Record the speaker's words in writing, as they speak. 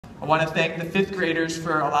I want to thank the 5th graders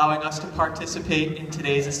for allowing us to participate in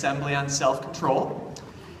today's assembly on self-control.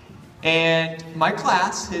 And my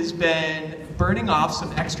class has been burning off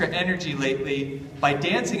some extra energy lately by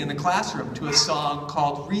dancing in the classroom to a song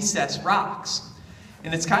called Recess Rocks.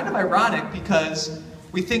 And it's kind of ironic because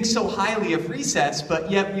we think so highly of recess,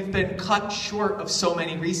 but yet we've been cut short of so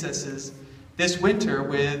many recesses this winter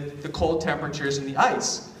with the cold temperatures and the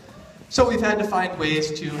ice. So we've had to find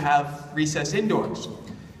ways to have recess indoors.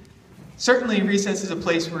 Certainly, recess is a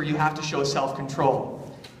place where you have to show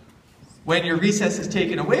self-control. When your recess is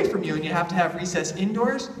taken away from you and you have to have recess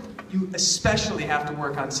indoors, you especially have to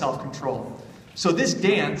work on self-control. So this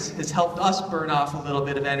dance has helped us burn off a little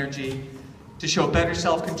bit of energy to show better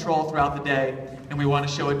self-control throughout the day, and we want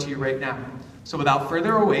to show it to you right now. So without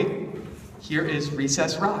further ado, here is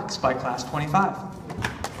Recess Rocks by Class 25.